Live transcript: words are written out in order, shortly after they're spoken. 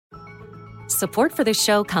Support for this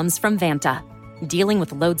show comes from Vanta. Dealing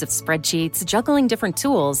with loads of spreadsheets, juggling different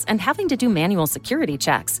tools, and having to do manual security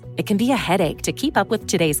checks, it can be a headache to keep up with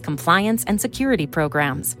today's compliance and security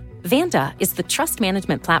programs. Vanta is the trust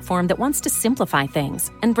management platform that wants to simplify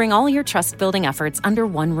things and bring all your trust-building efforts under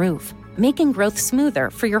one roof, making growth smoother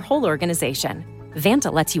for your whole organization.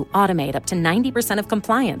 Vanta lets you automate up to 90% of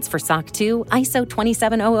compliance for SOC 2, ISO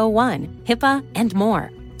 27001, HIPAA, and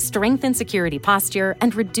more. Strengthen security posture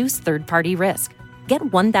and reduce third-party risk. Get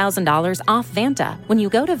 $1,000 off Vanta when you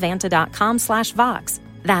go to vanta.com/Vox.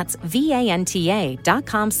 That's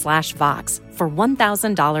VANTA.com/Vox for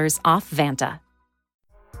 $1,000 off Vanta.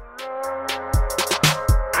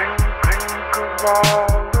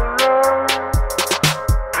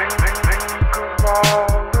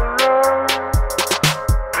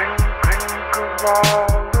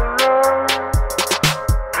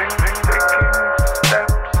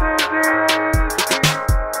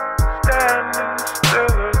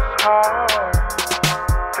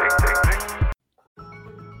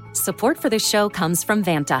 Support for this show comes from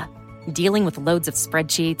Vanta. Dealing with loads of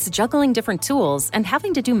spreadsheets, juggling different tools, and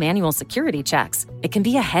having to do manual security checks, it can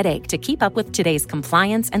be a headache to keep up with today's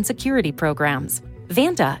compliance and security programs.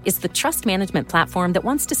 Vanta is the trust management platform that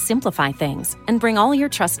wants to simplify things and bring all your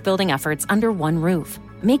trust-building efforts under one roof,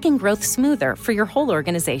 making growth smoother for your whole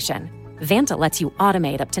organization. Vanta lets you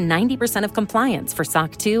automate up to 90% of compliance for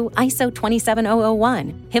SOC 2, ISO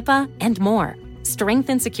 27001, HIPAA, and more.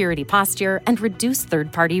 Strengthen security posture and reduce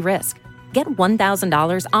third-party risk. Get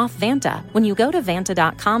 $1,000 off Vanta when you go to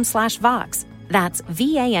vanta.com/Vox. That's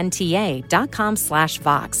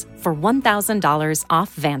VANTA.com/Vox for $1,000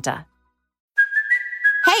 off Vanta.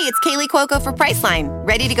 Hey, it's Kaylee Cuoco for Priceline.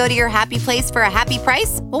 Ready to go to your happy place for a happy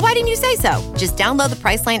price? Well, why didn't you say so? Just download the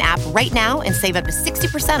Priceline app right now and save up to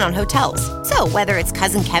 60% on hotels. So whether it's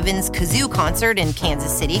Cousin Kevin's Kazoo Concert in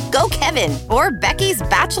Kansas City, go Kevin, or Becky's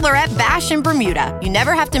Bachelorette Bash in Bermuda, you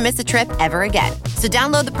never have to miss a trip ever again. So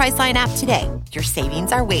download the Priceline app today. Your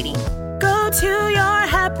savings are waiting. Go to your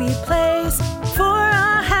happy place for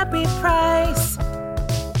a happy price.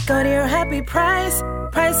 Go to your happy price,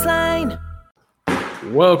 Priceline.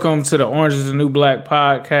 Welcome to the Orange is the New Black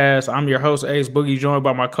podcast. I'm your host, Ace Boogie, joined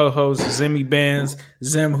by my co-host, Zimmy Benz,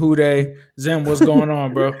 Zim Hude. Zim, what's going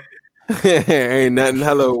on, bro? Ain't nothing.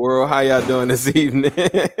 Hello, world. How y'all doing this evening?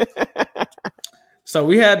 So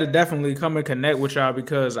we had to definitely come and connect with y'all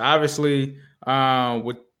because obviously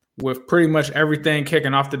with pretty much everything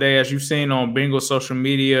kicking off today, as you've seen on Bengals social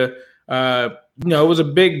media, it was a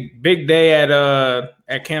big day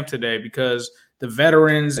at camp today because the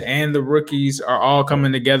veterans and the rookies are all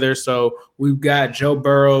coming together. So we've got Joe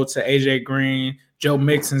Burrow to AJ Green, Joe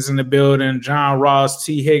Mixon's in the building, John Ross,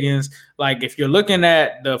 T. Higgins. Like, if you're looking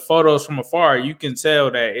at the photos from afar, you can tell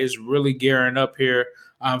that it's really gearing up here.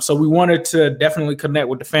 So we wanted to definitely connect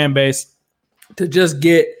with the fan base to just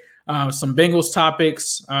get some Bengals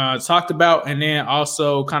topics talked about, and then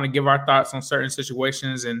also kind of give our thoughts on certain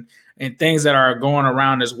situations and things that are going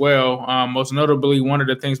around as well. Most notably, one of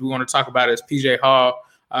the things we want to talk about is PJ Hall,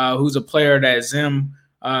 who's a player that Zim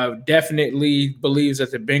definitely believes that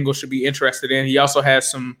the Bengals should be interested in. He also has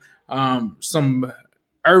some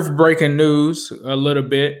earth-breaking news a little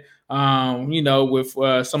bit, with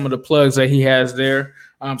some of the plugs that he has there.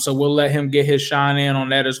 So we'll let him get his shine in on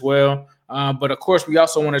that as well. But of course, we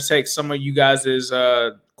also want to take some of you guys'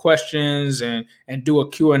 questions and do a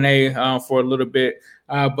Q&A for a little bit.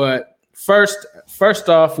 But first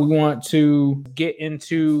off, we want to get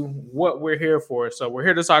into what we're here for. So we're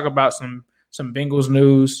here to talk about some Bengals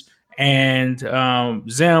news. And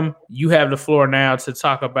Zim, you have the floor now to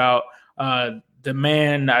talk about the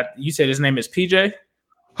man. You said his name is PJ?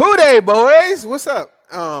 Who they, boys? What's up?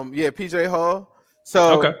 PJ Hall.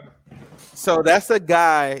 So that's a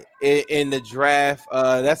guy in the draft.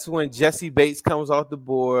 That's when Jesse Bates comes off the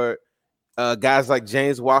board. Guys like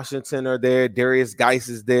James Washington are there. Darius Geis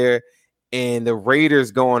is there. And the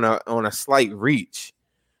Raiders go on a slight reach.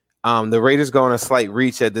 The Raiders go on a slight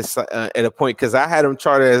reach at this at a point because I had him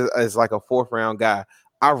charted as like a fourth round guy.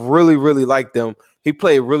 I really, really liked him. He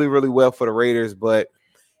played really, really well for the Raiders, but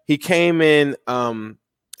he came in.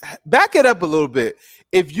 Back it up a little bit.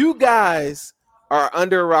 If you guys are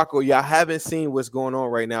under a rock or y'all haven't seen what's going on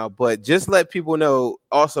right now, but just let people know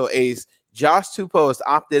also, Ace, Josh Tupou has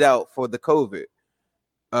opted out for the COVID.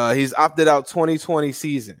 He's opted out 2020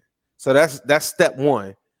 season. So that's step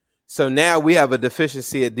one. So now we have a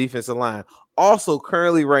deficiency at defensive line. Also,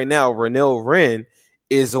 currently right now, Renell Wren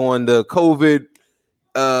is on the COVID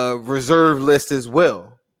reserve list as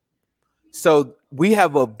well. So we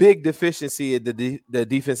have a big deficiency at the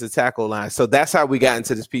defensive tackle line. So that's how we got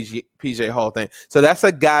into this PJ Hall thing. So that's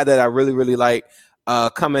a guy that I really, really like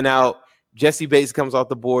coming out. Jesse Bates comes off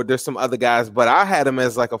the board. There's some other guys, but I had him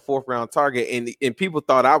as like a 4th round target, and people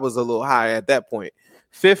thought I was a little high at that point.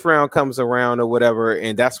 5th round comes around or whatever,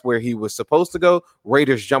 and that's where he was supposed to go.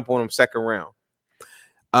 Raiders jump on him 2nd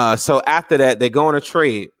round. So after that, they go on a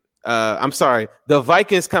trade. The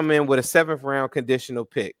Vikings come in with a 7th round conditional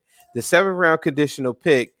pick. The 7th round conditional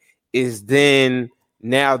pick is then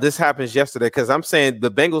now this happens yesterday because I'm saying the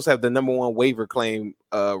Bengals have the number 1 waiver claim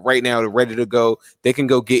right now. They're ready to go. They can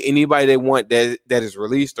go get anybody they want that is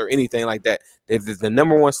released or anything like that. There's the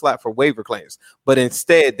number 1 slot for waiver claims, but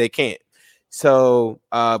instead they can't. So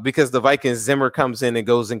because the Vikings, Zimmer comes in and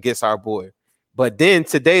goes and gets our boy. But then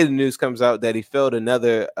today the news comes out that he failed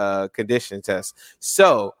another condition test.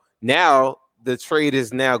 So now the trade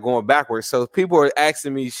is now going backwards. So people are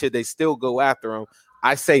asking me, should they still go after him?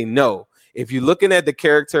 I say no. If you're looking at the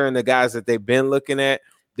character and the guys that they've been looking at,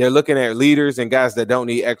 they're looking at leaders and guys that don't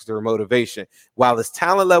need extra motivation. While his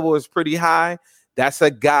talent level is pretty high, that's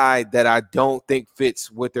a guy that I don't think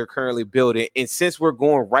fits what they're currently building. And since we're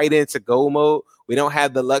going right into go mode, we don't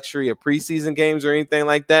have the luxury of preseason games or anything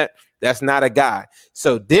like that. That's not a guy.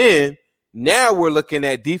 So then now we're looking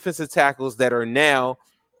at defensive tackles that are now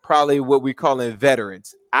probably what we call in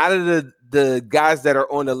veterans. Out of the guys that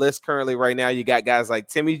are on the list currently right now, you got guys like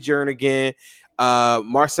Timmy Jernigan,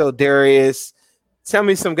 Marcel Darius. Tell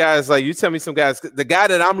me some guys. The guy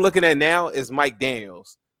that I'm looking at now is Mike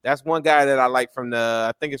Daniels. That's one guy that I like from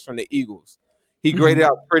I think it's from the Eagles. He graded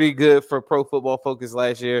out pretty good for Pro Football Focus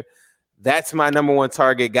last year. That's my number 1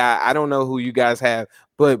 target guy. I don't know who you guys have,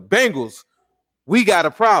 but Bengals, we got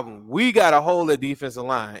a problem. We got a hole at defensive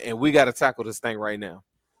line, and we got to tackle this thing right now.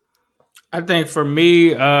 I think for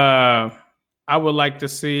me, I would like to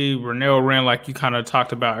see Renell Wren, like you kind of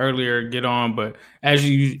talked about earlier, get on. But as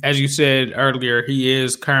you said earlier, he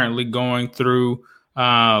is currently going through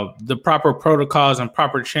the proper protocols and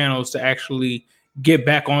proper channels to actually get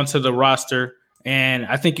back onto the roster. And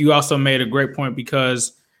I think you also made a great point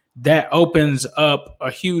because that opens up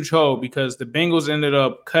a huge hole because the Bengals ended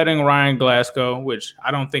up cutting Ryan Glasgow, which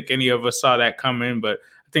I don't think any of us saw that coming, but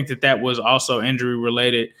I think that was also injury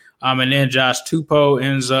related. And then Josh Tupou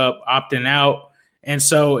ends up opting out. And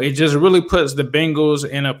so it just really puts the Bengals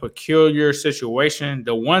in a peculiar situation.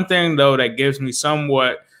 The one thing, though, that gives me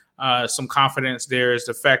somewhat some confidence there is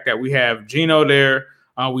the fact that we have Geno there.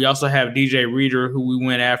 We also have DJ Reader, who we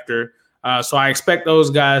went after. So I expect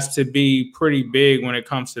those guys to be pretty big when it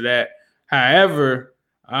comes to that. However,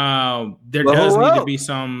 there does need to be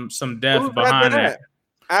some depth behind that.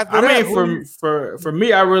 For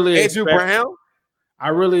me, I really expect Brown. I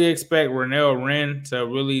really expect Renell Wren to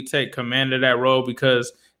really take command of that role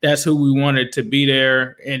because that's who we wanted to be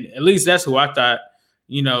there, and at least that's who I thought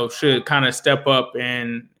should kind of step up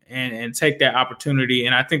and take that opportunity.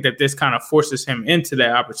 And I think that this kind of forces him into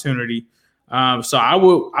that opportunity. So I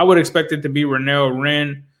would expect it to be Renell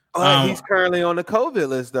Wren. He's currently on the COVID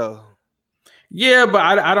list, though. Yeah, but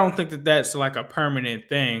I don't think that's like a permanent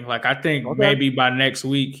thing. Like I think maybe by next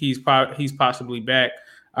week he's possibly back.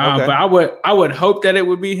 But I would hope that it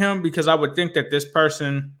would be him because I would think that this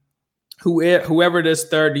person, whoever this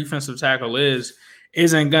third defensive tackle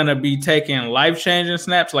isn't gonna be taking life-changing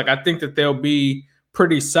snaps. Like I think that they'll be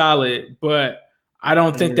pretty solid, but I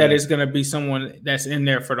don't think that it's gonna be someone that's in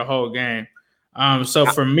there for the whole game. So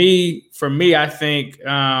for me, I think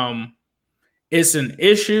it's an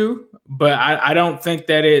issue, but I don't think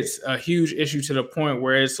that it's a huge issue to the point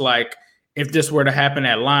where it's like if this were to happen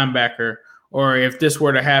at linebacker or if this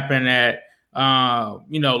were to happen at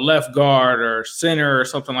left guard or center or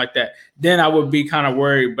something like that, then I would be kind of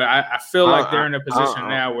worried. But I feel like they're in a position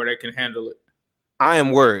now where they can handle it. I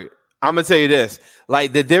am worried. I'm gonna tell you this: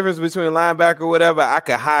 like the difference between linebacker or whatever, I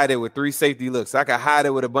could hide it with 3 safety looks. I could hide it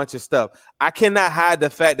with a bunch of stuff. I cannot hide the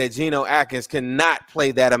fact that Geno Atkins cannot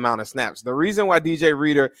play that amount of snaps. The reason why DJ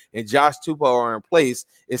Reader and Josh Tupou are in place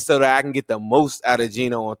is so that I can get the most out of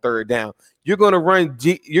Geno on third down. You're gonna run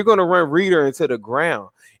Reader into the ground,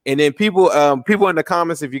 and then people in the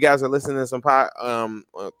comments, if you guys are listening to some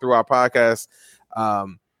through our podcast,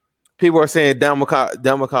 people are saying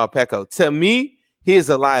Delmacall Pecco. To me, he is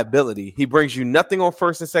a liability. He brings you nothing on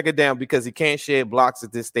first and second down because he can't shed blocks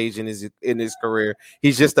at this stage in his career.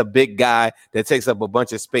 He's just a big guy that takes up a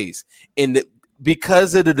bunch of space. And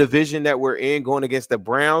because of the division that we're in, going against the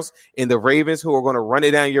Browns and the Ravens, who are going to run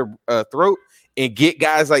it down your throat and get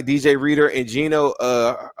guys like DJ Reader and Geno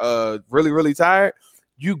really, really tired,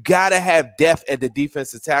 you got to have depth at the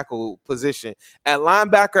defensive tackle position. At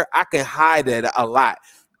linebacker, I can hide it a lot.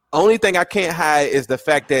 Only thing I can't hide is the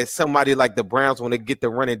fact that somebody like the Browns, when they get to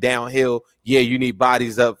running downhill, you need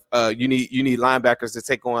bodies up. You need linebackers to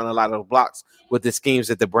take on a lot of the blocks with the schemes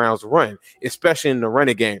that the Browns run, especially in the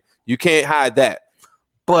running game. You can't hide that.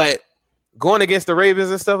 But going against the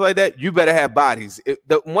Ravens and stuff like that, you better have bodies.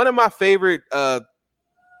 One of my favorite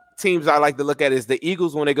teams I like to look at is the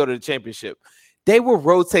Eagles when they go to the championship. They were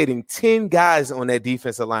rotating 10 guys on that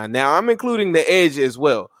defensive line. Now, I'm including the edge as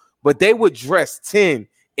well, but they would dress 10.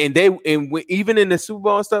 And even in the Super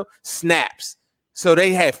Bowl and stuff, snaps. So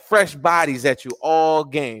they had fresh bodies at you all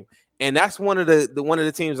game. And that's one of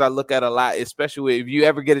the teams I look at a lot, especially if you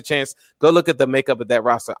ever get a chance, go look at the makeup of that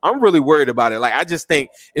roster. I'm really worried about it. Like, I just think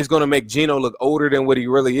it's going to make Geno look older than what he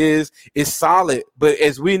really is. It's solid. But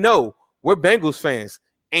as we know, we're Bengals fans.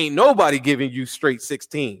 Ain't nobody giving you straight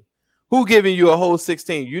 16. Who giving you a whole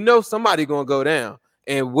 16? You know somebody going to go down.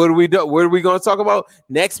 And what do we do? What are we going to talk about?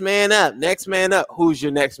 Next man up. Next man up. Who's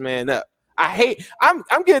your next man up? I'm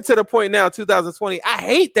getting to the point now, 2020. I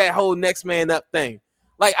hate that whole next man up thing.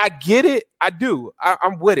 Like, I get it. I do.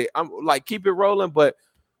 I'm with it. I'm like, keep it rolling. But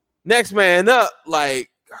next man up, like,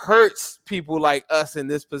 hurts people like us in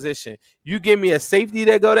this position. You give me a safety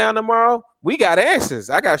that go down tomorrow, we got answers.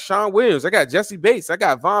 I got Sean Williams. I got Jesse Bates. I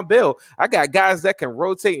got Von Bell. I got guys that can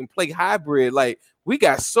rotate and play hybrid. Like, we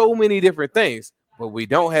got so many different things. But we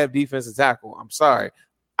don't have defensive tackle. I'm sorry.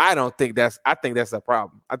 I think that's a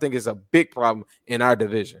problem. I think it's a big problem in our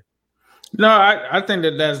division. No, I think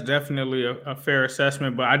that's definitely a fair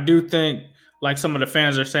assessment. But I do think, like some of the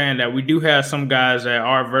fans are saying, that we do have some guys that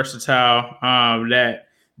are versatile, that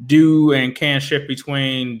do and can shift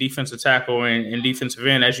between defensive tackle and defensive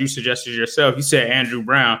end, as you suggested yourself. You said Andrew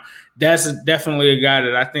Brown. That's definitely a guy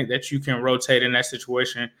that I think that you can rotate in that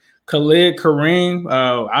situation. Khalid Kareem,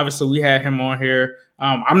 obviously we had him on here.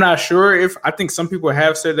 I'm not sure I think some people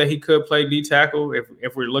have said that he could play D tackle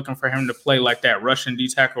if we're looking for him to play like that Russian D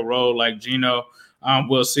tackle role like Geno.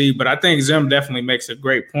 We'll see. But I think Zim definitely makes a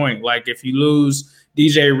great point. Like, if you lose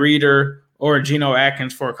DJ Reader or Geno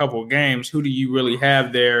Atkins for a couple of games, who do you really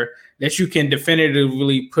have there that you can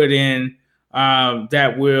definitively put in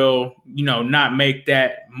that will, not make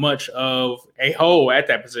that much of a hole at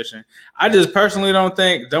that position? I just personally don't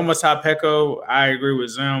think Domata Peko. I agree with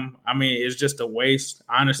Zim. I mean, it's just a waste,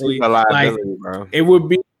 honestly. It's a liability, bro. It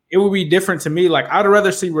would be different to me. Like, I'd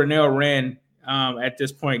rather see Renell Wren at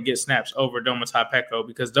this point get snaps over Domata Peko,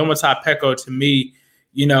 because Domata Peko, to me,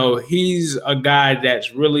 he's a guy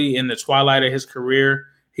that's really in the twilight of his career.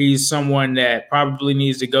 He's someone that probably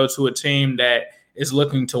needs to go to a team that is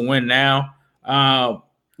looking to win now. I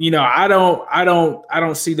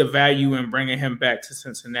don't see the value in bringing him back to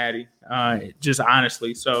Cincinnati, just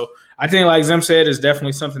honestly. So I think, like Zim said, is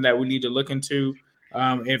definitely something that we need to look into.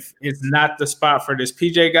 If it's not the spot for this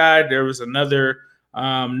PJ guy, there was another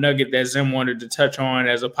nugget that Zim wanted to touch on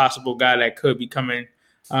as a possible guy that could be coming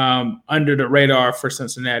under the radar for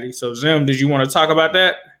Cincinnati. So Zim, did you want to talk about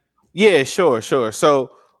that? Yeah, sure.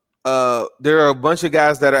 So there are a bunch of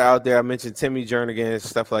guys that are out there. I mentioned Timmy Jernigan and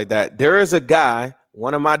stuff like that. There is a guy,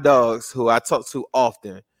 one of my dogs, who I talk to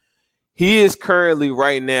often. He is currently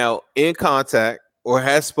right now in contact or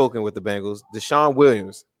has spoken with the Bengals, Deshaun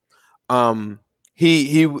Williams.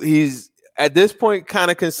 He's at this point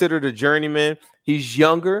kind of considered a journeyman. He's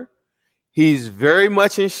younger. He's very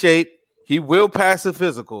much in shape. He will pass a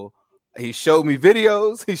physical. He showed me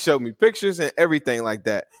videos. He showed me pictures and everything like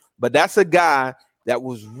that. But that's a guy that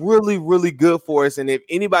was really, really good for us. And if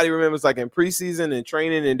anybody remembers, like in preseason and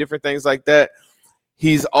training and different things like that,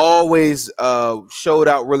 he's always showed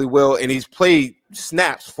out really well, and he's played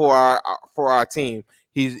snaps for our team.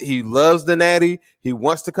 He loves the Natty. He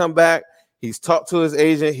wants to come back. He's talked to his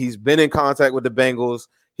agent. He's been in contact with the Bengals.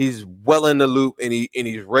 He's well in the loop, and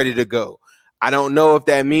he's ready to go. I don't know if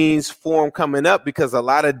that means for him coming up, because a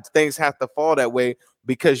lot of things have to fall that way,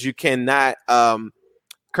 because you cannot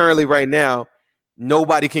currently right now,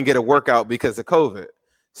 nobody can get a workout because of COVID.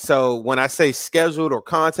 So when I say scheduled or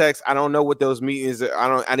contacts, I don't know what those meetings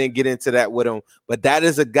are. I didn't get into that with him, but that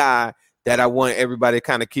is a guy that I want everybody to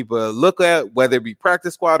kind of keep a look at, whether it be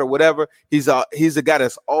practice squad or whatever. He's a guy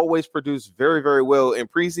that's always produced very, very well in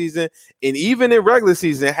preseason, and even in regular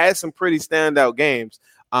season had some pretty standout games.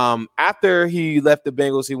 After he left the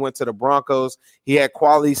Bengals, he went to the Broncos. He had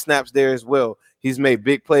quality snaps there as well. He's made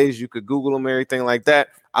big plays. You could Google him, everything like that.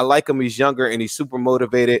 I like him. He's younger and he's super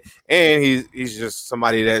motivated, and he's just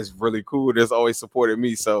somebody that's really cool. That's always supported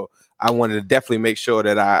me. So I wanted to definitely make sure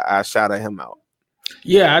that I shout at him out.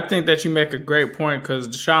 Yeah, I think that you make a great point, because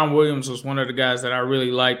Deshaun Williams was one of the guys that I really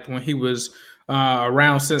liked when he was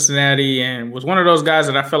around Cincinnati, and was one of those guys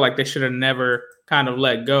that I felt like they should have never kind of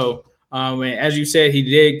let go. And as you said, he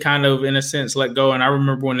did kind of, in a sense, let go. And I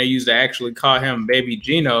remember when they used to actually call him Baby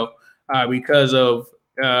Geno because of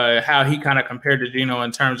how he kind of compared to Geno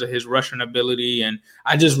in terms of his rushing ability. And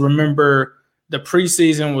I just remember the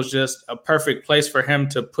preseason was just a perfect place for him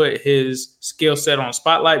to put his skill set on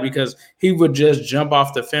spotlight because he would just jump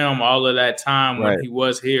off the film all of that time when he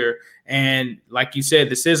was here. And like you said,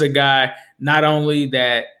 this is a guy not only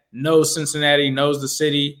that knows Cincinnati, knows the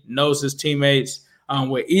city, knows his teammates,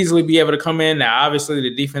 would easily be able to come in. Now, obviously,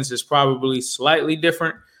 the defense is probably slightly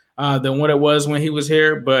different than what it was when he was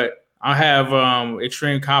here, but I have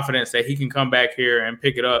extreme confidence that he can come back here and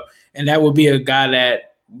pick it up. And that would be a guy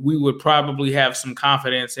that we would probably have some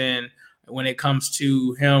confidence in when it comes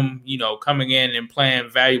to him, coming in and playing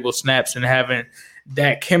valuable snaps and having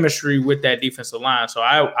that chemistry with that defensive line. So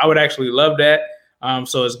I would actually love that.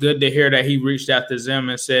 So it's good to hear that he reached out to Zim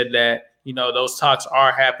and said that, those talks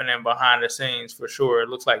are happening behind the scenes for sure. It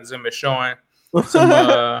looks like Zim is showing some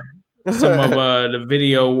of the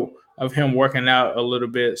video of him working out a little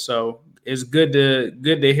bit. So it's good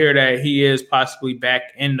to hear that he is possibly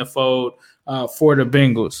back in the fold for the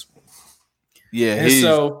Bengals. Yeah,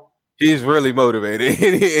 he's really motivated,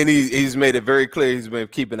 and he's made it very clear he's been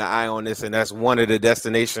keeping an eye on this, and that's one of the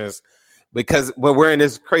destinations because we're in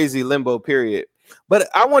this crazy limbo period. But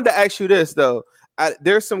I wanted to ask you this though.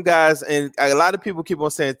 There's some guys, and a lot of people keep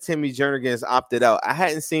on saying Timmy Jernigan's opted out. I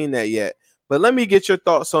hadn't seen that yet, but let me get your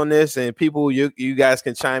thoughts on this, and people, you guys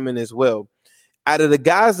can chime in as well. Out of the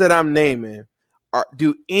guys that I'm naming,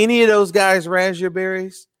 do any of those guys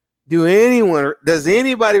raspberries? Does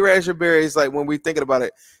anybody raspberries like when we're thinking about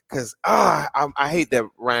it? Because I hate that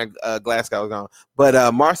Ryan Glasgow was gone,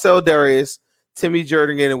 but Marcel Darius, Timmy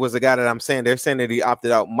Jernigan was the guy that I'm saying. They're saying that he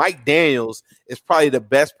opted out. Mike Daniels is probably the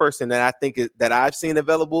best person that I think that I've seen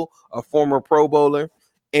available, a former Pro Bowler.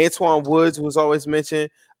 Antoine Woods was always mentioned.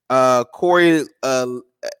 Corey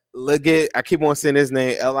Liuget, I keep on saying his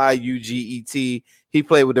name, Liuget. He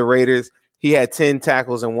played with the Raiders. He had 10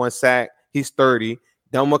 tackles and 1 sack. He's 30.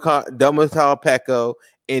 Dominical Pecco,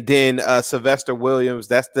 and then Sylvester Williams.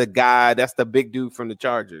 That's the guy. That's the big dude from the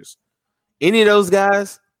Chargers. Any of those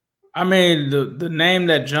guys? I mean, the name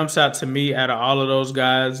that jumps out to me out of all of those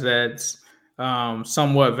guys that's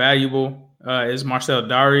somewhat valuable is Marcel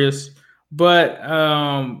Darius. But,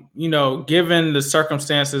 given the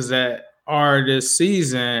circumstances that are this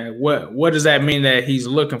season, what does that mean that he's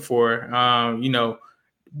looking for?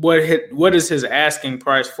 What is his asking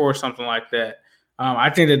price for something like that?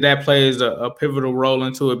 I think that plays a pivotal role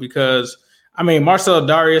into it because, Marcel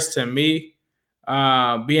Darius to me,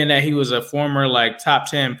 being that he was a former top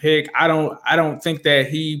 10 pick, I don't think that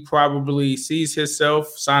he probably sees himself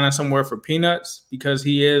signing somewhere for peanuts because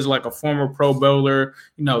he is like a former Pro Bowler,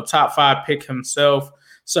 top 5 pick himself.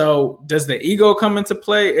 So does the ego come into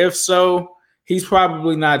play? If so, he's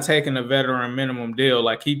probably not taking a veteran minimum deal.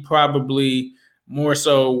 Like he probably more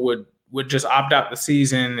so would just opt out the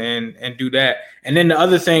season and do that. And then the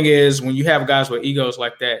other thing is when you have guys with egos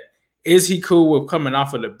like that, is he cool with coming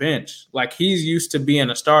off of the bench? Like he's used to being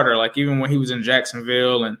a starter, like even when he was in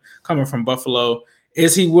Jacksonville and coming from Buffalo,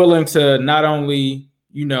 is he willing to not only,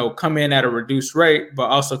 come in at a reduced rate, but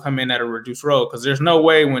also come in at a reduced role? Because there's no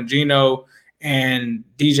way when Geno and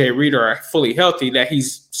DJ Reader are fully healthy that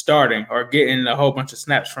he's starting or getting a whole bunch of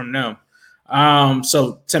snaps from them.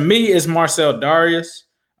 So to me, it's Marcel Darius.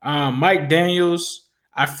 Mike Daniels,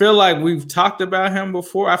 I feel like we've talked about him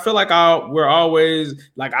before. I feel like we're always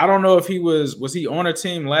like, I don't know if was he on a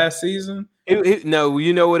team last season? No,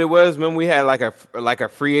 you know what it was when we had like a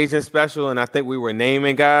free agent special, and I think we were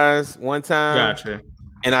naming guys one time. Gotcha.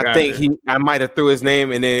 And I think I might have threw his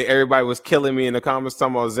name, and then everybody was killing me in the comments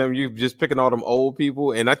talking about Zim. You just picking all them old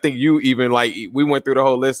people, and I think you even we went through the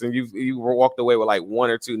whole list, and you walked away with like 1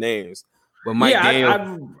 or 2 names. But Mike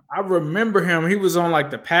Daniels, I remember him. He was on like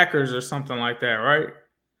the Packers or something like that, right?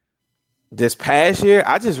 This past year,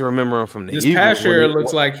 I just remember him from the Eagles. This past year, it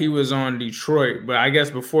looks like he was on Detroit, but I guess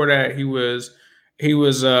before that, he was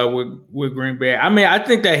with Green Bay. I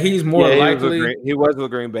think that he's more likely. He was with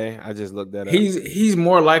Green Bay. I just looked that up. He's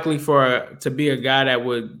more likely to be a guy that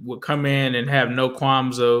would come in and have no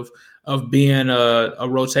qualms of being a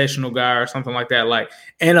rotational guy or something like that. Like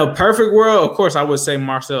in a perfect world, of course, I would say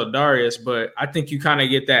Marcel Darius, but I think you kind of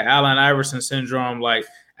get that Allen Iverson syndrome, like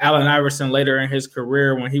Allen Iverson later in his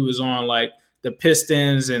career when he was on like the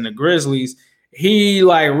Pistons and the Grizzlies, he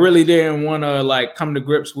like really didn't want to like come to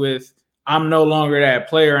grips with I'm no longer that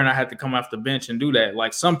player and I had to come off the bench and do that.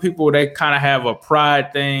 Like some people, they kind of have a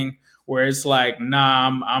pride thing where it's like,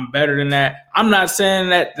 nah, I'm better than that. I'm not saying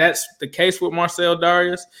that that's the case with Marcel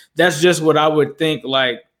Darius. That's just what I would think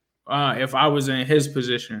like if I was in his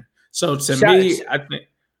position. So to me, I think.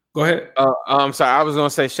 Go ahead. I'm sorry. I was gonna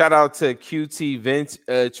say shout out to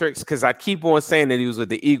QT Tricks because I keep on saying that he was with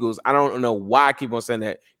the Eagles. I don't know why I keep on saying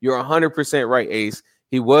that. You're 100% right, Ace.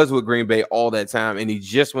 He was with Green Bay all that time, and he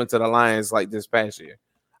just went to the Lions like this past year.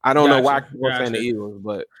 I don't know why I keep on saying the Eagles,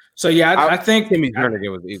 but so yeah, I think Timmy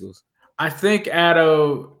Jernigan was the Eagles. I think out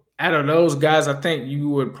of those guys, I think you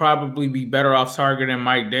would probably be better off targeting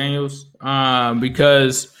Mike Daniels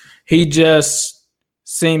because he just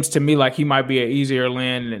seems to me like he might be an easier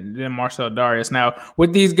land than Marcell Dareus. Now,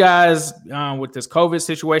 with these guys, with this COVID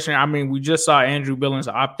situation, I mean, we just saw Andrew Billings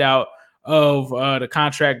opt out of the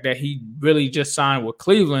contract that he really just signed with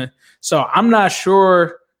Cleveland. So I'm not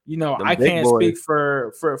sure, I can't speak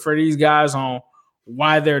for these guys on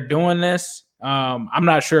why they're doing this. I'm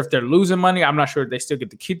not sure if they're losing money. I'm not sure if they still get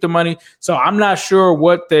to keep the money. So I'm not sure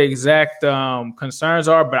what the exact concerns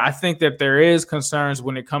are, but I think that there is concerns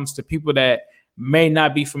when it comes to people that may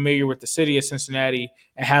not be familiar with the city of Cincinnati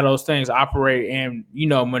and how those things operate and,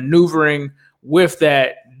 maneuvering with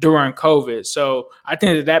that during COVID. So I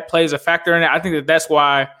think that plays a factor in it. I think that's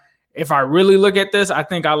why if I really look at this, I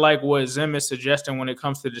think I like what Zim is suggesting when it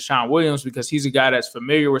comes to Deshaun Williams because he's a guy that's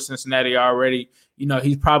familiar with Cincinnati already.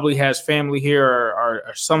 He probably has family here or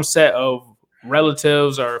some set of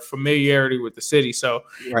relatives or familiarity with the city. So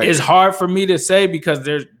It's hard for me to say because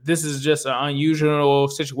this is just an unusual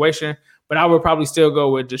situation. But I would probably still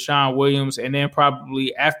go with Deshaun Williams. And then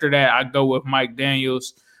probably after that, I'd go with Mike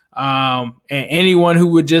Daniels and anyone who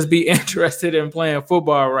would just be interested in playing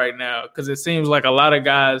football right now because it seems like a lot of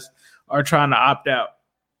guys are trying to opt out.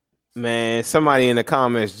 Man, somebody in the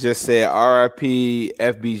comments just said RIP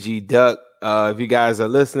FBG Duck. If you guys are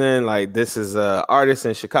listening, like this is an artist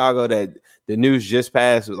in Chicago that the news just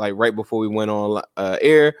passed like right before we went on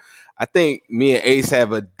air. I think me and Ace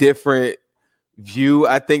have a different view,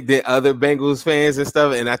 I think, than other Bengals fans and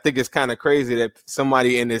stuff. And I think it's kind of crazy that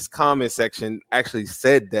somebody in this comment section actually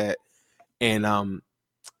said that. And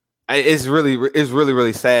it's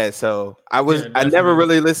really sad. So I never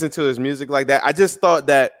really listened to his music like that. I just thought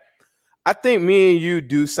that I think me and you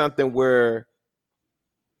do something where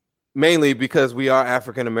mainly because we are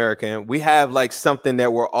African American, we have like something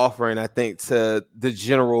that we're offering, I think, to the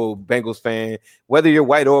general Bengals fan, whether you're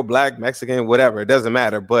white or black, Mexican, whatever, it doesn't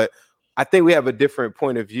matter. But I think we have a different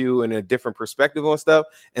point of view and a different perspective on stuff.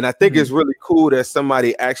 And I think it's really cool that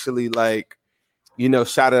somebody actually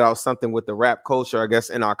shouted out something with the rap culture, I guess,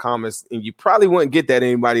 in our comments. And you probably wouldn't get that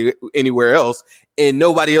anywhere else. And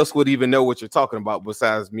nobody else would even know what you're talking about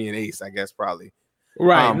besides me and Ace, I guess, probably.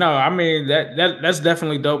 Right. No, I mean, that's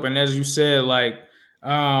definitely dope. And as you said, like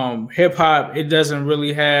hip hop, it doesn't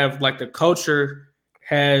really have like the culture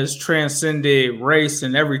has transcended race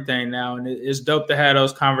and everything now. And it's dope to have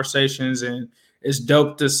those conversations. And it's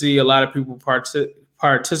dope to see a lot of people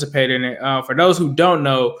participate in it. For those who don't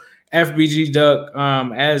know, FBG Duck,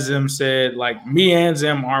 as Zim said, like me and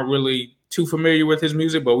Zim aren't really too familiar with his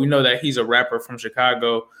music, but we know that he's a rapper from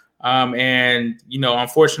Chicago. And,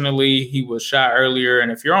 unfortunately, he was shot earlier.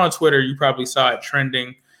 And if you're on Twitter, you probably saw it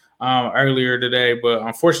trending earlier today. But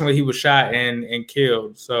unfortunately, he was shot and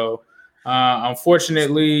killed. So,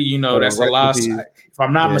 unfortunately, that's a loss. If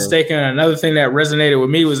I'm not mistaken, another thing that resonated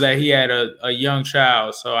with me was that he had a young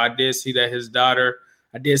child. So I did see that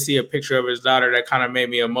I did see a picture of his daughter that kind of made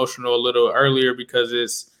me emotional a little earlier because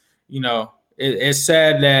it's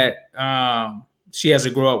sad that she has to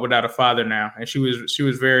grow up without a father now. And she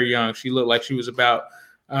was very young. She looked like she was about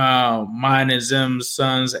mine and Zim's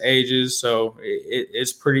son's ages. So it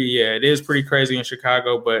is pretty crazy in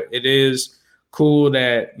Chicago, but it is cool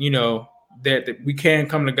that, that we can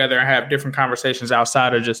come together and have different conversations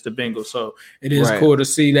outside of just the Bengals. So it is cool to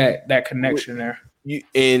see that connection there.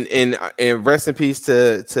 And rest in peace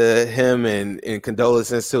to him and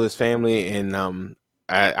condolences to his family. And I'm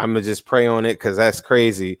gonna just pray on it because that's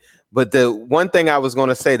crazy. But the one thing I was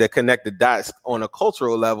gonna say to connect the dots on a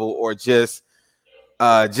cultural level or just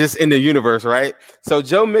in the universe, right? So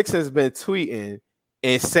Joe Mixon's been tweeting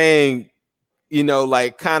and saying,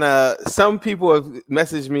 like kind of some people have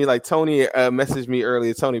messaged me, like Tony messaged me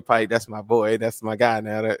earlier. Tony Pike, that's my boy. That's my guy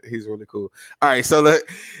now. He's really cool. All right. So look,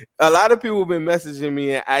 a lot of people have been messaging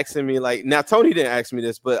me and asking me like, now Tony didn't ask me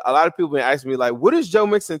this, but a lot of people have been asking me like, what is Joe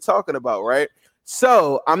Mixon talking about? Right.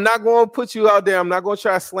 So I'm not going to put you out there. I'm not going to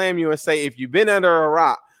try to slam you and say, if you've been under a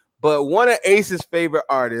rock, but one of Ace's favorite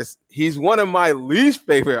artists, he's one of my least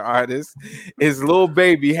favorite artists, is Lil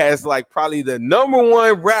Baby, has like probably the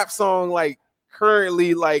 #1 rap song, like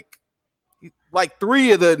currently like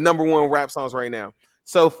 3 of the #1 rap songs right now.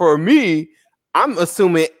 So for me, I'm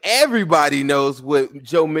assuming everybody knows what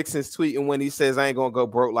Joe Mixon's tweeting when he says I ain't gonna go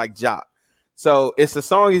broke like Jock. So it's a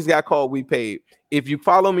song he's got called We Paid. If you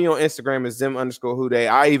follow me on Instagram, it's Zim_Whodey.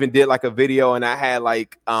 I even did like a video and I had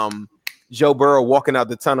like Joe Burrow walking out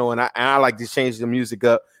the tunnel, and I like to change the music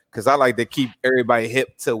up because I like to keep everybody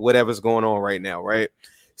hip to whatever's going on right now, right?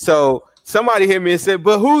 So somebody hit me and said,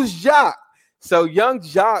 but who's Jock? So Young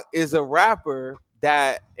Jock is a rapper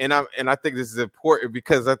that, and I think this is important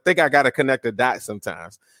because I think I got to connect the dots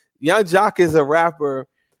sometimes. Young Jock is a rapper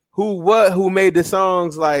who made the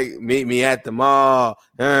songs like Meet Me at the Mall.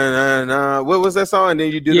 What was that song? And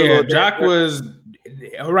then you do the little Jock was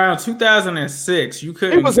around 2006. You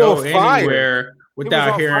couldn't go anywhere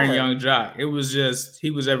without hearing Young Jock. It was just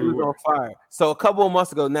he was everywhere. He was on fire. So a couple of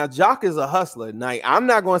months ago, now Jock is a hustler. Now I'm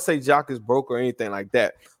not going to say Jock is broke or anything like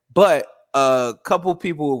that, but a couple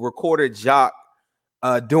people recorded Jock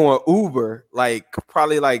doing Uber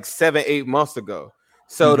probably 7-8 months ago.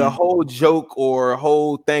 So the whole joke or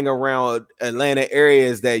whole thing around Atlanta area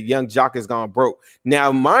is that Young Jock is gone broke.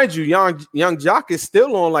 Now, mind you, Young Jock is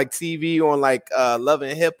still on TV on Love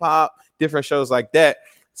and Hip Hop, different shows like that.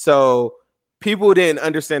 So people didn't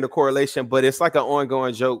understand the correlation, but it's like an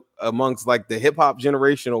ongoing joke amongst the hip hop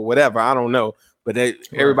generation or whatever. I don't know, but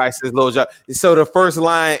everybody says Lil Jock. So the first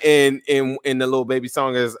line in the Lil Baby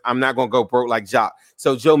song is "I'm not gonna go broke like Jock."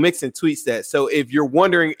 So Joe Mixon tweets that. So if you're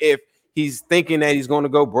wondering if he's thinking that he's going to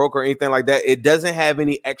go broke or anything like that, it doesn't have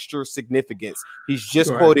any extra significance. He's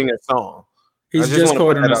just quoting a song. He's just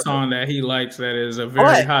quoting a song that he likes. That is a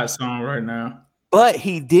very hot song right now. But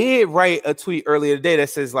he did write a tweet earlier today that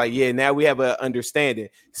says now we have an understanding.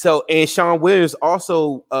 So, and Sean Williams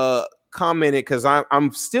also commented, because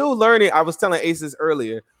I'm still learning. I was telling Aces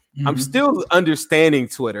earlier, I'm still understanding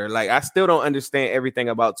Twitter. I still don't understand everything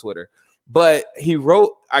about Twitter. But he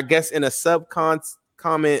wrote, I guess, in a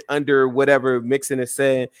comment under whatever Mixon is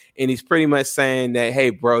saying, and he's pretty much saying that, hey,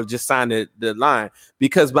 bro, just sign the line.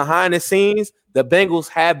 Because behind the scenes, the Bengals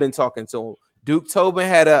have been talking to him. Duke Tobin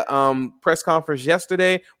had a press conference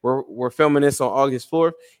yesterday. We're filming this on August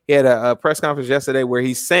 4th. He had a press conference yesterday where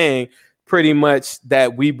he's saying pretty much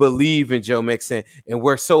that we believe in Joe Mixon and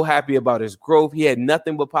we're so happy about his growth. He had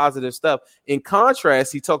nothing but positive stuff. In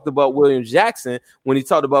contrast, he talked about William Jackson. When he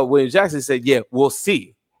talked about William Jackson, he said, yeah, we'll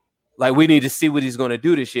see. We need to see what he's going to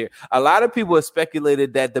do this year. A lot of people have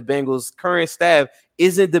speculated that the Bengals' current staff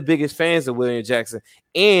isn't the biggest fans of William Jackson.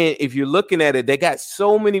 And if you're looking at it, they got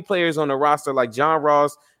so many players on the roster like John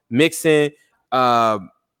Ross, Mixon, William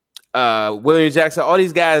Jackson, all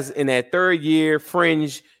these guys in that third year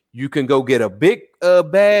fringe. You can go get a big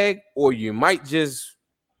bag, or you might just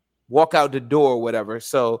walk out the door or whatever.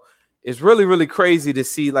 So it's really, really crazy to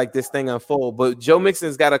see this thing unfold. But Joe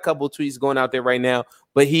Mixon's got a couple tweets going out there right now,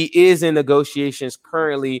 but he is in negotiations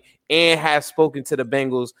currently and has spoken to the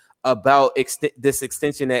Bengals about this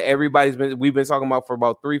extension that we've been talking about for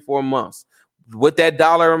about 3-4 months. What that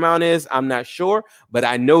dollar amount is, I'm not sure, but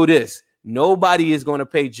I know this. Nobody is going to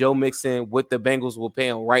pay Joe Mixon what the Bengals will pay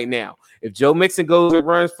him right now. If Joe Mixon goes and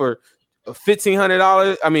runs for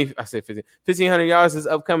 $1,500, I said $1,500 this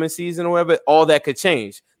upcoming season or whatever, all that could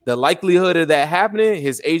change. The likelihood of that happening,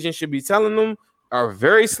 his agent should be telling them, are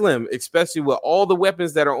very slim, especially with all the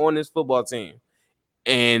weapons that are on this football team.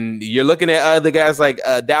 And you're looking at other guys like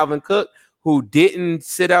Dalvin Cook, who didn't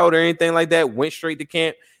sit out or anything like that, went straight to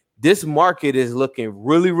camp. This market is looking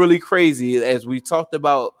really, really crazy as we talked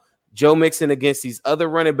about Joe Mixon against these other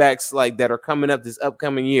running backs that are coming up this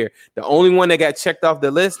upcoming year. The only one that got checked off the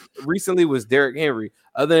list recently was Derrick Henry.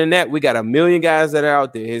 Other than that, we got a million guys that are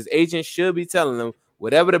out there. His agent should be telling them,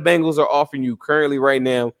 whatever the Bengals are offering you currently right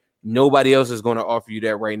now, nobody else is going to offer you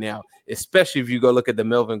that right now, especially if you go look at the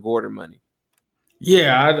Melvin Gordon money.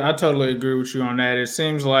 Yeah, I totally agree with you on that. It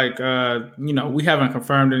seems like, we haven't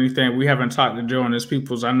confirmed anything. We haven't talked to Joe and his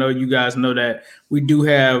peoples. I know you guys know that we do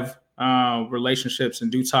have relationships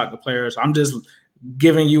and do talk to players. I'm just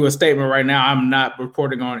giving you a statement right now. I'm not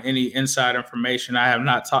reporting on any inside information. I have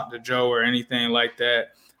not talked to Joe or anything like that.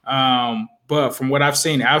 But from what I've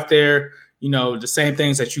seen out there, the same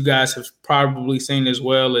things that you guys have probably seen as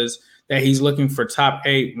well is that he's looking for top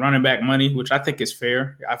 8 running back money, which I think is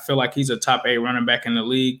fair. I feel like he's a top 8 running back in the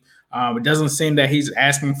league. It doesn't seem that he's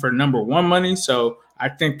asking for number 1 money. So I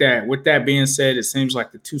think that with that being said, it seems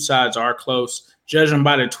like the two sides are close. Judging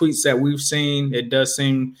by the tweets that we've seen, it does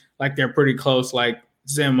seem like they're pretty close. Like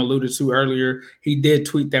Zim alluded to earlier, he did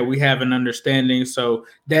tweet that we have an understanding. So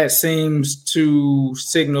that seems to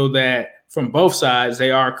signal that from both sides,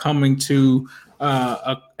 they are coming to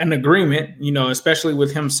an agreement, especially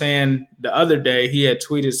with him saying the other day he had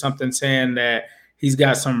tweeted something saying that he's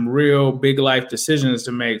got some real big life decisions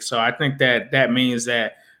to make. So I think that means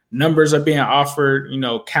that numbers are being offered,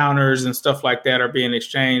 counters and stuff like that are being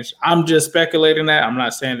exchanged. I'm just speculating that. I'm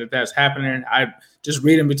not saying that that's happening. I just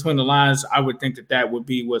reading between the lines, I would think that would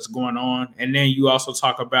be what's going on. And then you also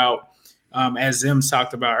talk about, as Zim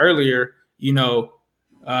talked about earlier,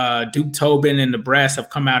 Duke Tobin and the Brass have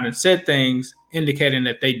come out and said things indicating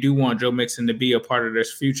that they do want Joe Mixon to be a part of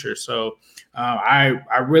this future. So I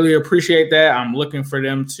really appreciate that. I'm looking for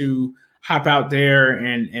them to hop out there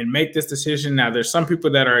and make this decision. Now, there's some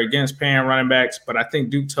people that are against paying running backs, but I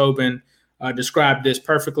think Duke Tobin described this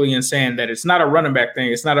perfectly in saying that it's not a running back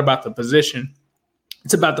thing. It's not about the position.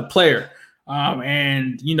 It's about the player.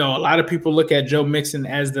 And a lot of people look at Joe Mixon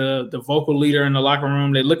as the vocal leader in the locker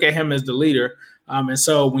room. They look at him as the leader. And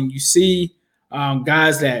so when you see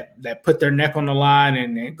guys that put their neck on the line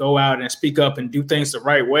and go out and speak up and do things the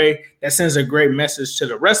right way, that sends a great message to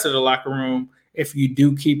the rest of the locker room if you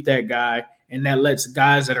do keep that guy. And that lets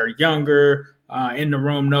guys that are younger in the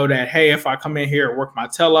room know that, hey, if I come in here and work my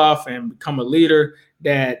tail off and become a leader,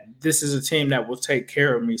 that this is a team that will take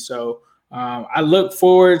care of me. So I look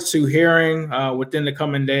forward to hearing within the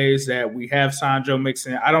coming days that we have signed Joe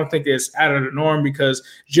Mixon. I don't think it's out of the norm because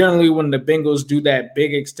generally when the Bengals do that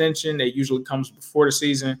big extension, it usually comes before the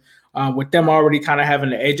season. With them already kind of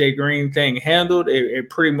having the AJ Green thing handled, it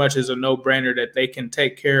pretty much is a no-brainer that they can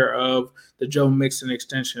take care of the Joe Mixon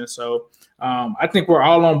extension. So I think we're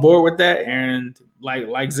all on board with that. And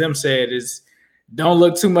like Zim said, is don't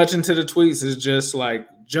look too much into the tweets. It's just like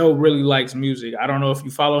Joe really likes music. I don't know if you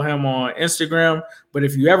follow him on Instagram, but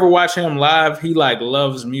if you ever watch him live, he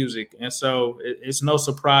loves music. And so it's no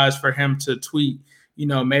surprise for him to tweet,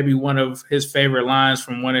 maybe one of his favorite lines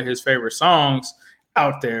from one of his favorite songs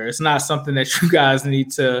out there. It's not something that you guys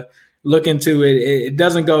need to look into. It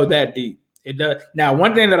doesn't go that deep. It does. Now,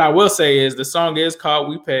 one thing that I will say is the song is called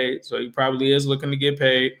We Paid, so he probably is looking to get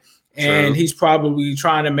paid. And he's probably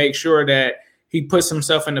trying to make sure that he puts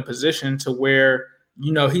himself in a position to where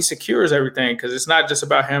he secures everything, because it's not just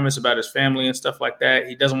about him. It's about his family and stuff like that.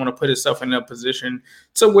 He doesn't want to put himself in a position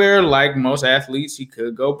to where, like most athletes, he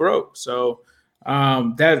could go broke. So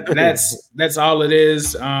that's all it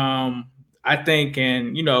is. I think,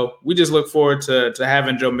 and we just look forward to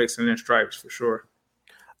having Joe Mixon in stripes for sure.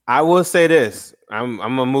 I will say this. I'm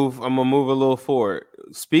gonna move a little forward.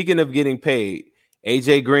 Speaking of getting paid,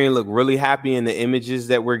 AJ Green looked really happy in the images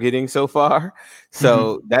that we're getting so far.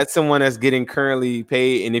 So that's someone that's getting currently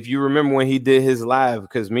paid. And if you remember when he did his live,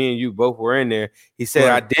 because me and you both were in there, he said,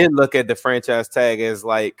 I did look at the franchise tag as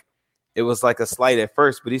it was like a slight at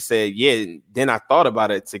first, but he said, yeah, then I thought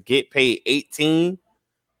about it to get paid 18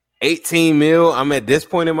 mil. I'm at this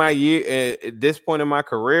point in my year, at this point in my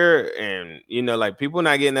career. And, people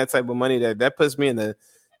not getting that type of money that puts me in the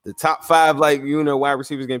top 5, wide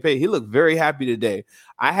receivers getting paid. He looked very happy today.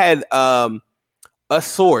 I had a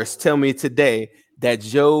source tell me today that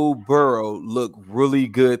Joe Burrow looked really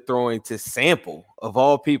good throwing to Sample, of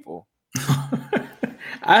all people.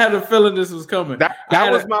 I had a feeling this was coming. That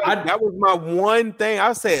was my one thing.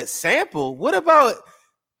 I said, Sample? What about,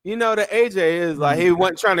 the AJ is he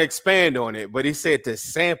wasn't trying to expand on it, but he said to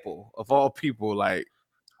Sample, of all people,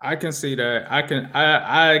 I can see that.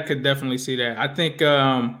 I could definitely see that. I think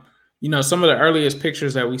some of the earliest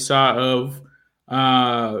pictures that we saw of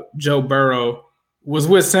Joe Burrow was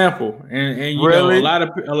with Sample, and really? a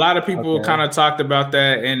lot of people kind of talked about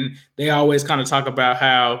that, and they always kind of talk about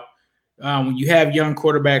how when you have young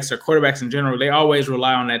quarterbacks or quarterbacks in general, they always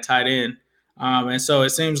rely on that tight end, and so it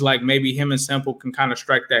seems like maybe him and Sample can kind of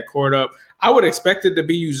strike that chord up. I would expect it to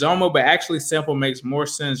be Uzomah, but actually Sample makes more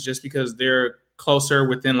sense just because they're closer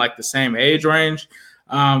within the same age range.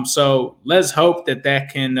 So let's hope that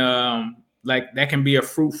can that can be a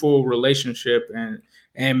fruitful relationship,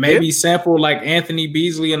 and maybe Sample, like Anthony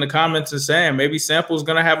Beasley in the comments is saying, maybe Sample's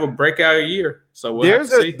gonna have a breakout year. So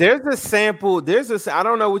there's a Sample. I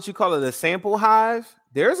don't know what you call it, a Sample hive.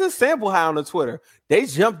 There's a Sample hive on the Twitter. They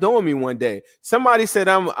jumped on me one day. Somebody said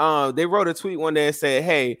they wrote a tweet one day and said,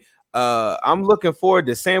 hey, I'm looking forward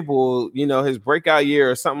to Sample, his breakout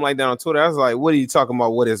year or something like that on Twitter. I was like, what are you talking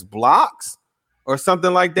about? What is blocks or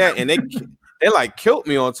something like that? And they killed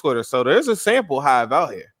me on Twitter. So there's a Sample hive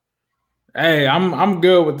out here. Hey, I'm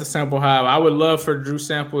good with the Sample hive. I would love for Drew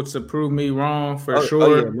Sample to prove me wrong for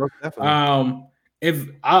sure. Yeah, most definitely. If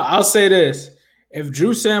I'll say this, if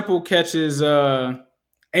Drew Sample catches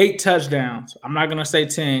 8 touchdowns, I'm not gonna say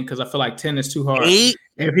 10 because I feel like 10 is too hard. 8?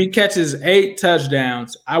 If he catches 8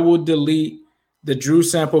 touchdowns, I will delete the Drew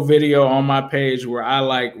Sample video on my page where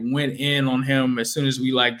I went in on him as soon as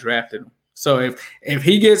we drafted him. So if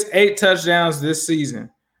he gets 8 touchdowns this season,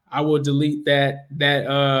 I will delete that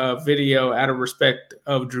video out of respect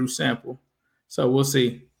of Drew Sample. So we'll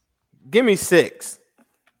see. Give me 6.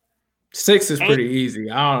 6 is pretty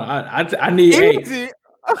easy. I need 8.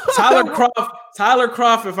 Tyler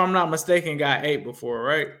Croft, if I'm not mistaken, got 8 before,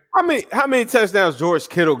 right? How many touchdowns George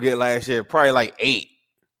Kittle get last year? Probably like 8.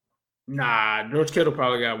 Nah, George Kittle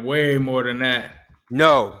probably got way more than that.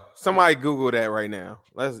 No, somebody Google that right now.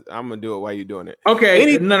 I'm gonna do it while you're doing it.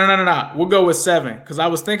 Okay, no. We'll go with 7 because I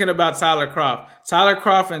was thinking about Tyler Croft. Tyler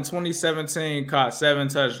Croft in 2017 caught 7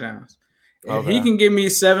 touchdowns. If he can give me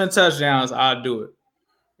 7 touchdowns, I'll do it.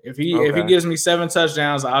 If he gives me 7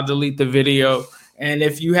 touchdowns, I'll delete the video. And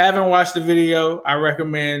if you haven't watched the video, I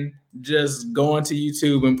recommend just going to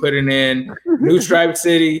YouTube and putting in New Stripe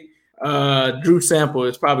City, Drew Sample.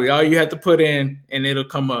 It's probably all you have to put in, and it'll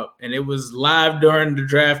come up. And it was live during the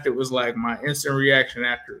draft. It was like my instant reaction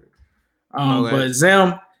after it. But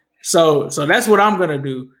Zim, so that's what I'm gonna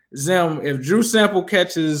do. Zim, if Drew Sample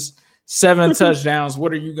catches 7 touchdowns,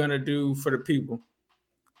 what are you gonna do for the people?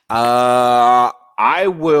 I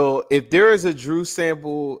will. If there is a Drew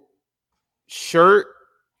Sample shirt,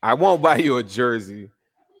 I won't buy you a jersey.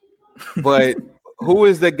 But who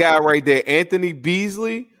is the guy right there? Anthony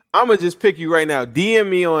Beasley. I'm gonna just pick you right now. DM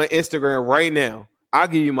me on Instagram right now. I'll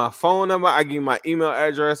give you my phone number. I'll give you my email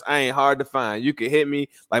address. I ain't hard to find. You can hit me.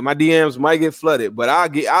 Like my DMs might get flooded, but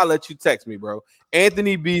I'll let you text me, bro.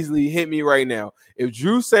 Anthony Beasley, hit me right now. If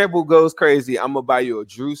Drew Sample goes crazy, I'm gonna buy you a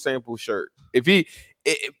Drew Sample shirt. If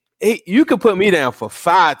you could put me down for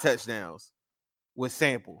 5 touchdowns with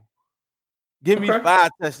Sample. Give me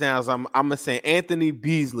 5 touchdowns. I'm gonna say Anthony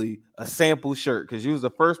Beasley a Sample shirt because you was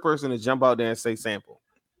the first person to jump out there and say Sample.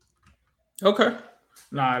 Okay,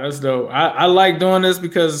 nah, that's dope. I like doing this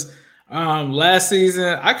because last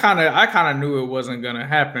season I kind of knew it wasn't gonna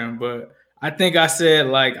happen, but I think I said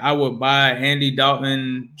like I would buy Andy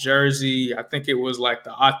Dalton jersey. I think it was like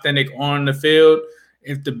the authentic on the field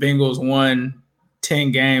if the Bengals won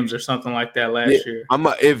 10 games or something like that last year.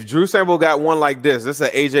 If Drew Sample got one like this, it's an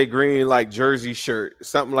AJ Green like jersey shirt,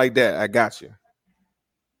 something like that. I got you.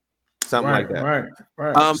 Something like that.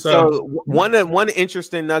 Right. So one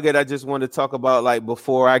interesting nugget I just wanted to talk about, like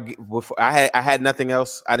before I had nothing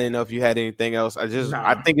else. I didn't know if you had anything else. I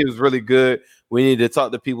think it was really good. We need to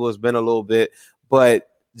talk to people. It's been a little bit, but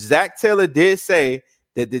Zach Taylor did say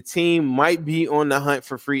that the team might be on the hunt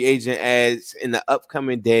for free agent ads in the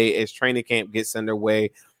upcoming day as training camp gets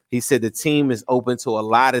underway. He said the team is open to a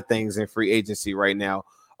lot of things in free agency right now,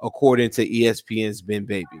 according to ESPN's Ben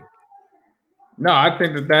Baby. No, I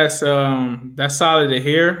think that's solid to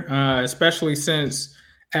hear, especially since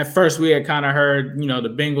at first we had kind of heard,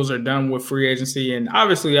 the Bengals are done with free agency, and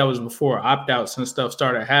obviously that was before opt-outs and stuff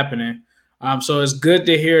started happening. So it's good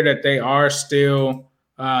to hear that they are still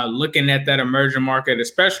looking at that emerging market,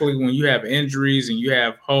 especially when you have injuries and you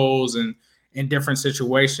have holes and in different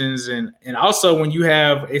situations. And also when you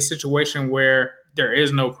have a situation where there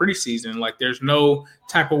is no preseason, like there's no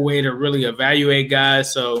type of way to really evaluate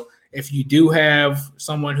guys. So if you do have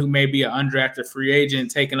someone who may be an undrafted free agent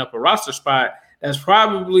taking up a roster spot, that's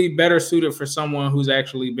probably better suited for someone who's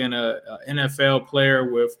actually been a NFL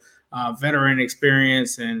player with veteran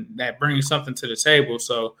experience and that brings something to the table.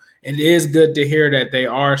 So it is good to hear that they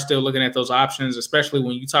are still looking at those options, especially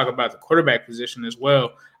when you talk about the quarterback position as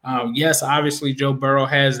well. Yes, obviously Joe Burrow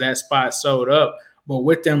has that spot sewed up, but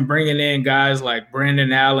with them bringing in guys like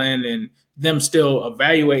Brandon Allen and them still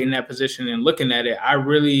evaluating that position and looking at it, I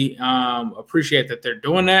really appreciate that they're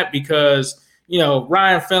doing that because,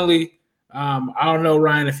 Ryan Finley, I don't know,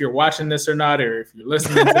 Ryan, if you're watching this or not, or if you're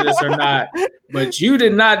listening to this or not, but you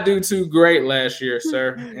did not do too great last year,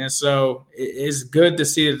 sir. And so it's good to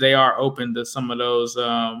see that they are open to some of those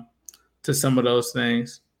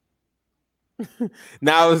things.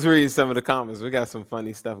 Now I was reading some of the comments. We got some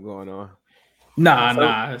funny stuff going on.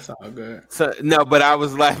 Nah, it's all good. So no, but I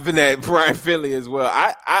was laughing at Brian Finley as well.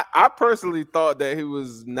 I personally thought that he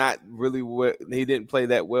was not really he didn't play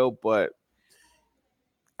that well, but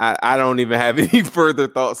I don't even have any further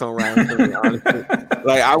thoughts on Ryan Finley, honestly.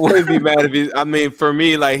 Like, I wouldn't be mad if for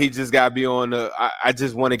me, like, he just got to be on I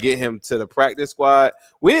just want to get him to the practice squad.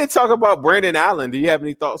 We didn't talk about Brandon Allen. Do you have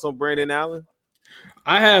any thoughts on Brandon Allen?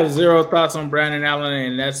 I have zero thoughts on Brandon Allen,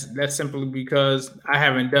 and that's simply because I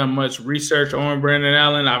haven't done much research on Brandon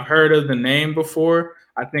Allen. I've heard of the name before.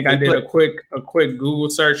 I think I did a quick Google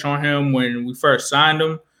search on him when we first signed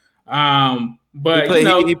him. But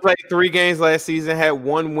he played 3 games last season, had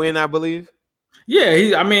 1 win, I believe. Yeah,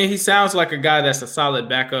 he sounds like a guy that's a solid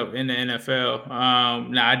backup in the NFL.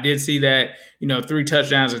 Now I did see that, 3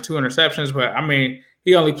 touchdowns and 2 interceptions, but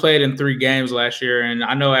he only played in 3 games last year, and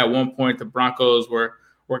I know at one point the Broncos were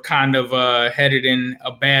kind of headed in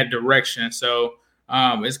a bad direction. So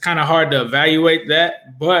it's kind of hard to evaluate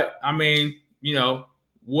that. But I mean, you know,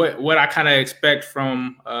 what I kind of expect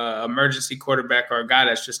from emergency quarterback or a guy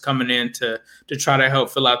that's just coming in to try to help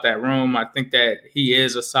fill out that room. I think that he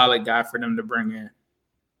is a solid guy for them to bring in.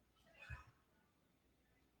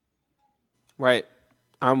 Right.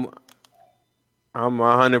 I'm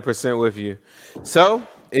 100% with you. So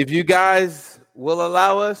if you guys will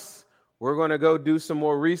allow us, we're going to go do some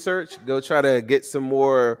more research, go try to get some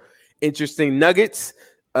more interesting nuggets.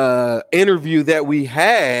 Interview that we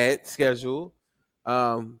had scheduled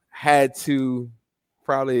had to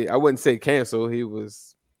probably, I wouldn't say cancel. He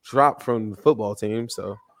was dropped from the football team.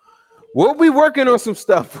 So we'll be working on some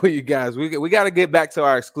stuff for you guys. We got to get back to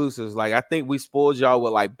our exclusives. Like, I think we spoiled y'all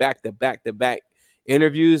with like back-to-back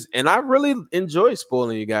interviews, and I really enjoy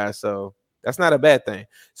spoiling you guys. So that's not a bad thing.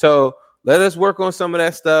 So let us work on some of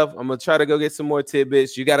that stuff. I'm going to try to go get some more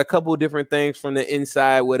tidbits. You got a couple different things from the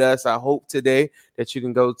inside with us. I hope today that you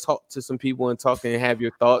can go talk to some people and talk and have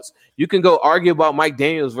your thoughts. You can go argue about Mike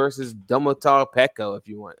Daniels versus Domata Peko if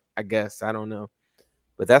you want, I guess. I don't know.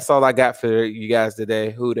 But that's all I got for you guys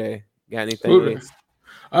today. Hude, got anything else?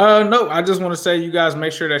 No, I just want to say you guys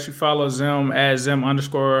make sure that you follow Zim at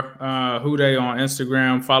Zim_Hude on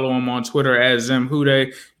Instagram. Follow him on Twitter at ZimHude.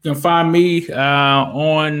 You can find me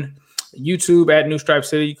on YouTube at New Stripe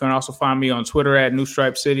City. You can also find me on Twitter at New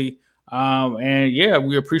Stripe City. And yeah,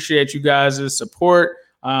 we appreciate you guys' support.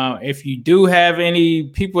 If you do have any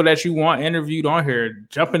people that you want interviewed on here,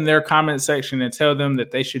 jump in their comment section and tell them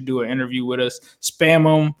that they should do an interview with us. Spam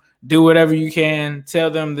them. Do whatever you can.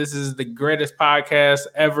 Tell them this is the greatest podcast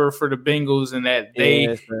ever for the Bengals and that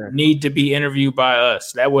they need to be interviewed by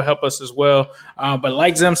us. That will help us as well. But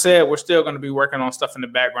like Zim said, we're still going to be working on stuff in the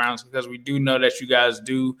backgrounds because we do know that you guys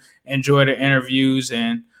do enjoy the interviews,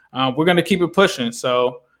 and we're going to keep it pushing.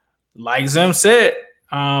 So like Zim said,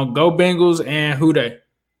 go Bengals and Hude.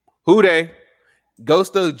 Hude,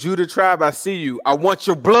 Ghost of Judah Tribe, I see you. I want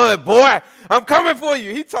your blood, boy. I'm coming for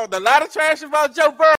you. He talked a lot of trash about Joe Burrow.